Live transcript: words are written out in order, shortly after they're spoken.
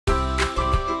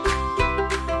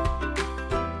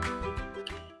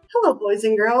Hello, boys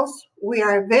and girls. We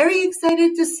are very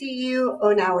excited to see you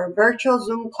on our virtual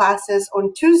Zoom classes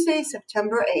on Tuesday,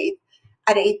 September 8th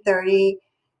at 8:30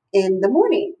 in the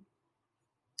morning.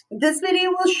 This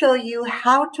video will show you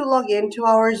how to log into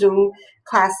our Zoom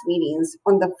class meetings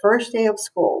on the first day of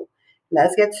school.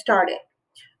 Let's get started.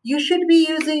 You should be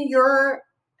using your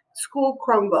school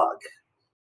Chromebook.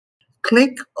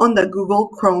 Click on the Google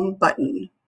Chrome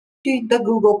button to the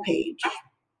Google page.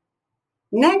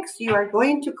 Next, you are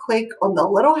going to click on the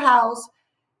little house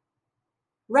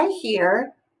right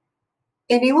here,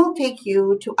 and it will take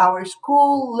you to our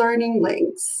school learning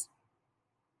links.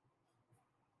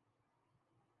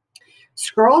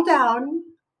 Scroll down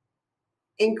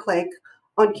and click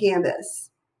on Canvas.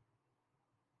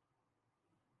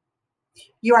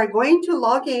 You are going to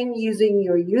log in using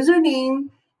your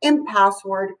username and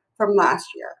password from last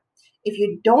year. If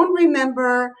you don't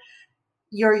remember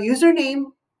your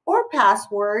username or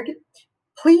password,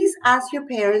 please ask your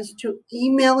parents to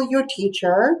email your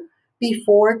teacher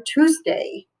before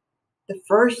Tuesday, the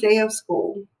first day of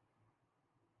school.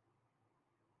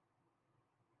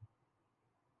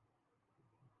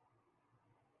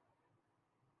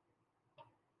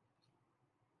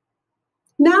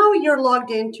 Now you're logged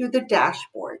into the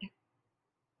dashboard.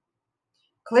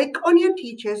 Click on your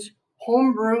teacher's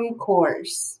homeroom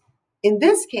course. In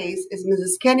this case, is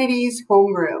Mrs. Kennedy's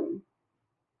homeroom.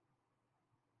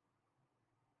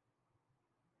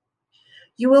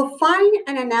 You will find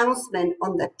an announcement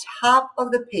on the top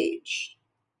of the page.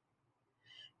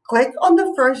 Click on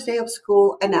the first day of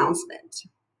school announcement.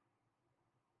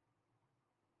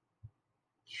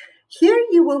 Here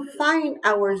you will find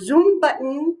our Zoom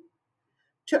button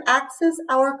to access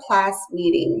our class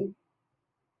meeting.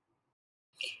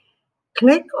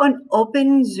 Click on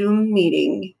Open Zoom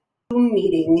Meeting.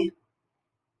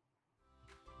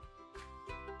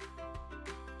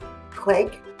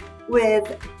 Click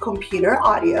with computer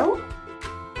audio,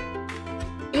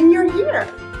 and you're here.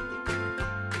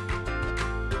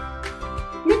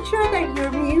 Make sure that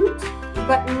your mute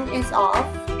button is off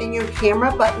and your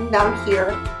camera button down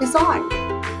here is on.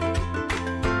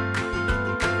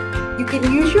 You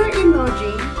can use your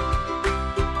emoji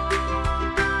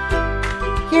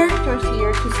characters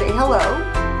here to say hello,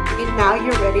 and now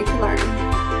you're ready to learn.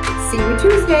 See you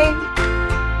Tuesday.